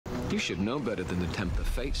You should know better than to tempt the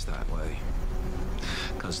fates that way.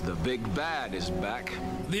 Because the big bad is back.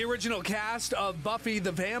 The original cast of Buffy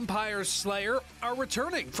the Vampire Slayer are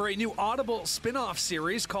returning for a new Audible spin-off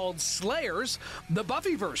series called Slayers, the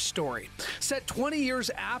Buffyverse story. Set 20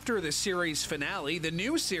 years after the series finale, the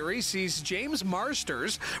new series sees James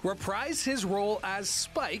Marsters reprise his role as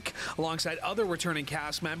Spike alongside other returning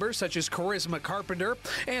cast members such as Charisma Carpenter,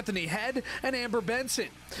 Anthony Head, and Amber Benson.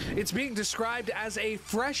 It's being described as a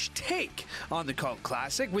fresh take on the cult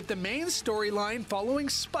classic, with the main storyline following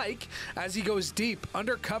Spike as he goes deep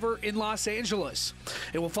undercover in Los Angeles.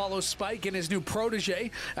 It will follow Spike and his new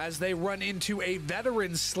protege as they run into a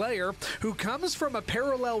veteran Slayer who comes from a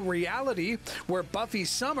parallel reality where Buffy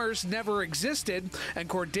Summers never existed and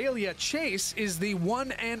Cordelia Chase is the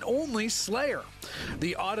one and only Slayer.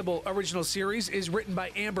 The Audible original series is written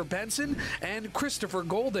by Amber Benson and Christopher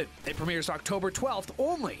Golden. It premieres October 12th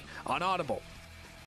only on Audible.